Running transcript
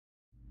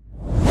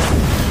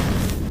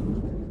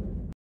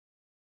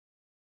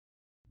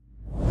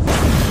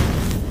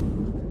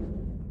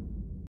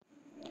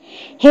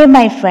Hey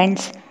my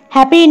friends,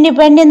 happy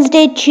Independence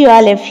Day to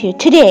all of you.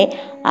 Today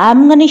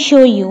I'm going to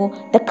show you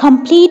the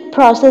complete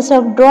process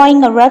of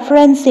drawing a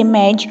reference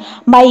image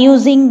by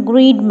using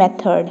grid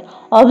method.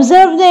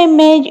 Observe the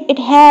image, it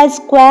has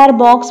square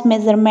box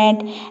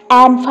measurement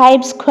and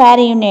 5 square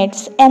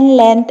units in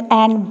length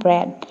and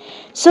breadth.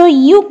 So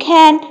you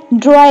can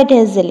draw it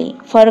easily.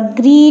 For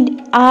grid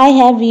I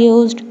have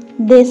used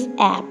this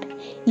app.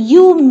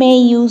 You may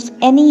use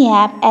any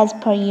app as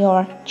per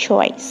your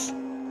choice.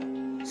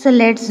 So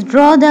let's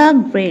draw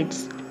the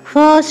grids.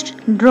 First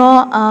draw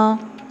a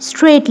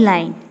straight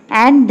line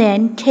and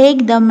then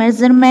take the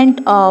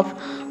measurement of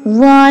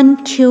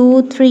 1,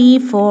 2, 3,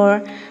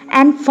 4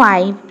 and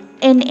 5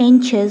 in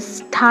inches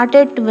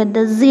started with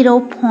the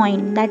 0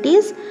 point, that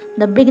is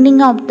the beginning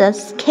of the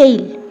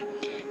scale.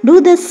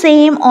 Do the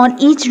same on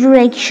each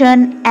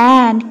direction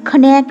and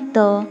connect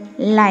the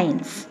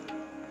lines.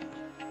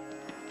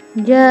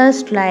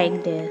 Just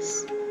like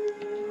this.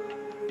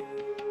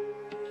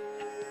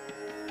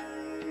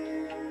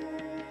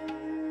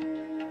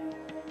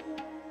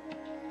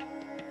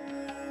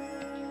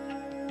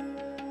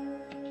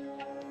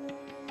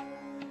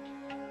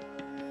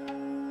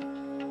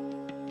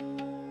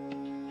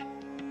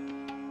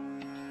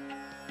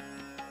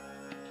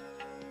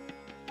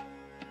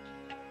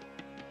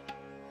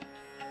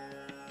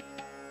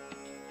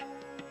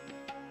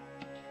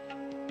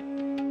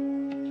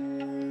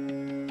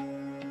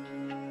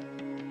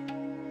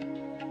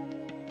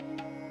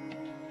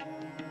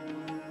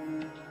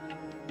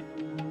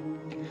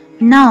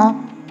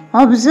 Now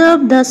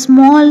observe the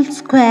small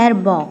square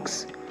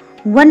box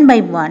one by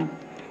one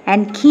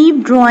and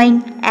keep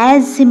drawing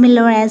as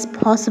similar as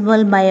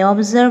possible by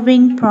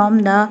observing from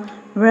the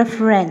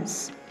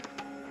reference.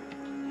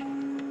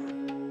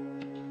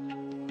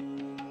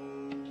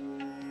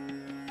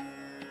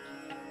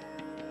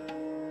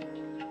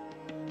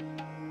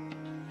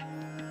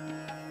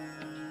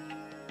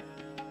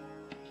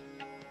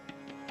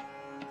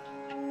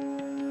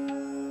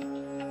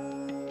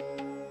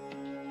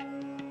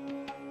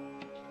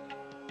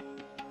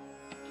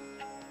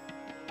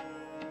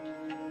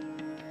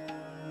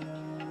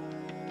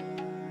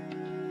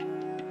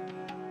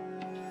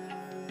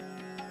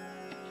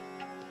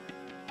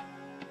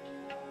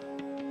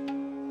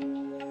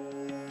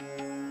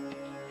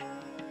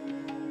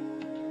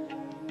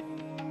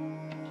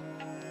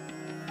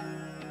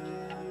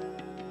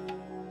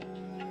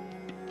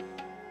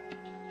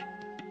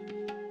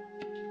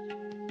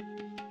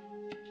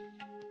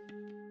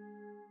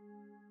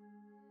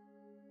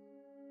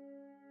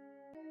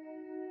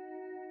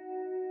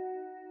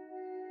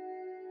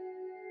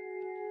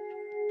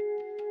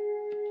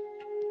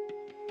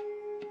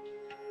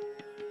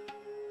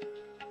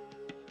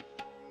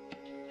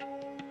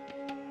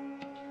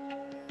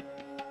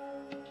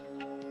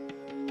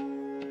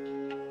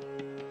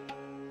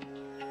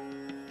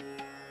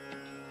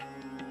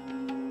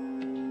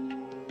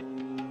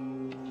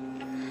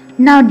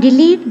 Now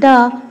delete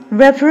the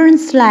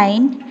reference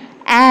line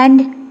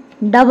and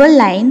double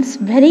lines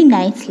very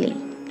nicely.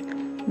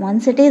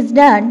 Once it is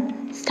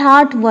done,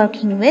 start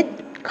working with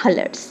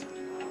colors.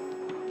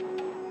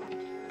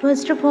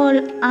 First of all,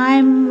 I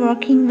am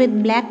working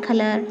with black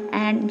color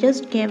and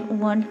just give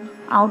one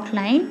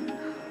outline.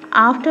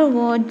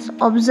 Afterwards,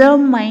 observe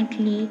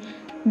mindfully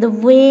the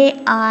way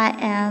I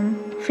am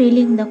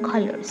filling the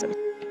colors.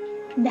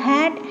 The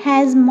hat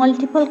has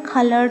multiple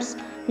colors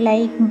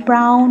like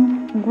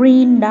brown,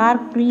 green,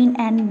 dark green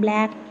and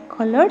black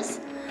colors.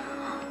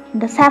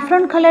 The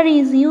saffron color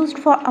is used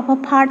for upper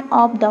part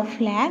of the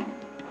flag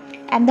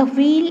and the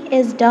wheel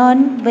is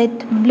done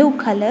with blue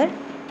color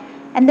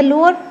and the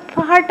lower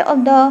part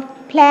of the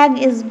flag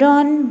is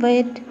done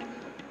with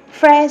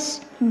fresh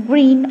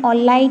green or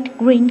light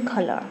green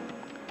color.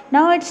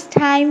 Now it's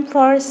time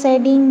for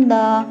shading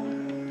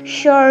the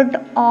shirt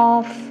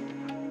of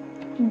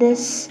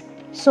this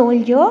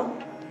soldier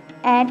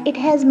and it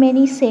has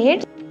many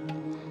shades.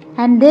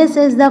 And this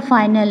is the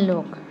final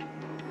look.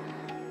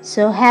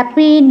 So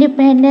happy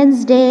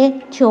Independence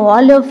Day to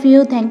all of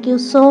you. Thank you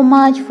so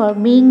much for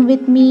being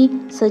with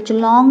me such a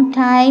long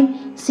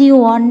time. See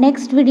you on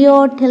next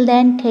video. Till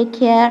then, take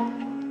care.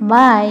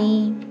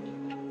 Bye.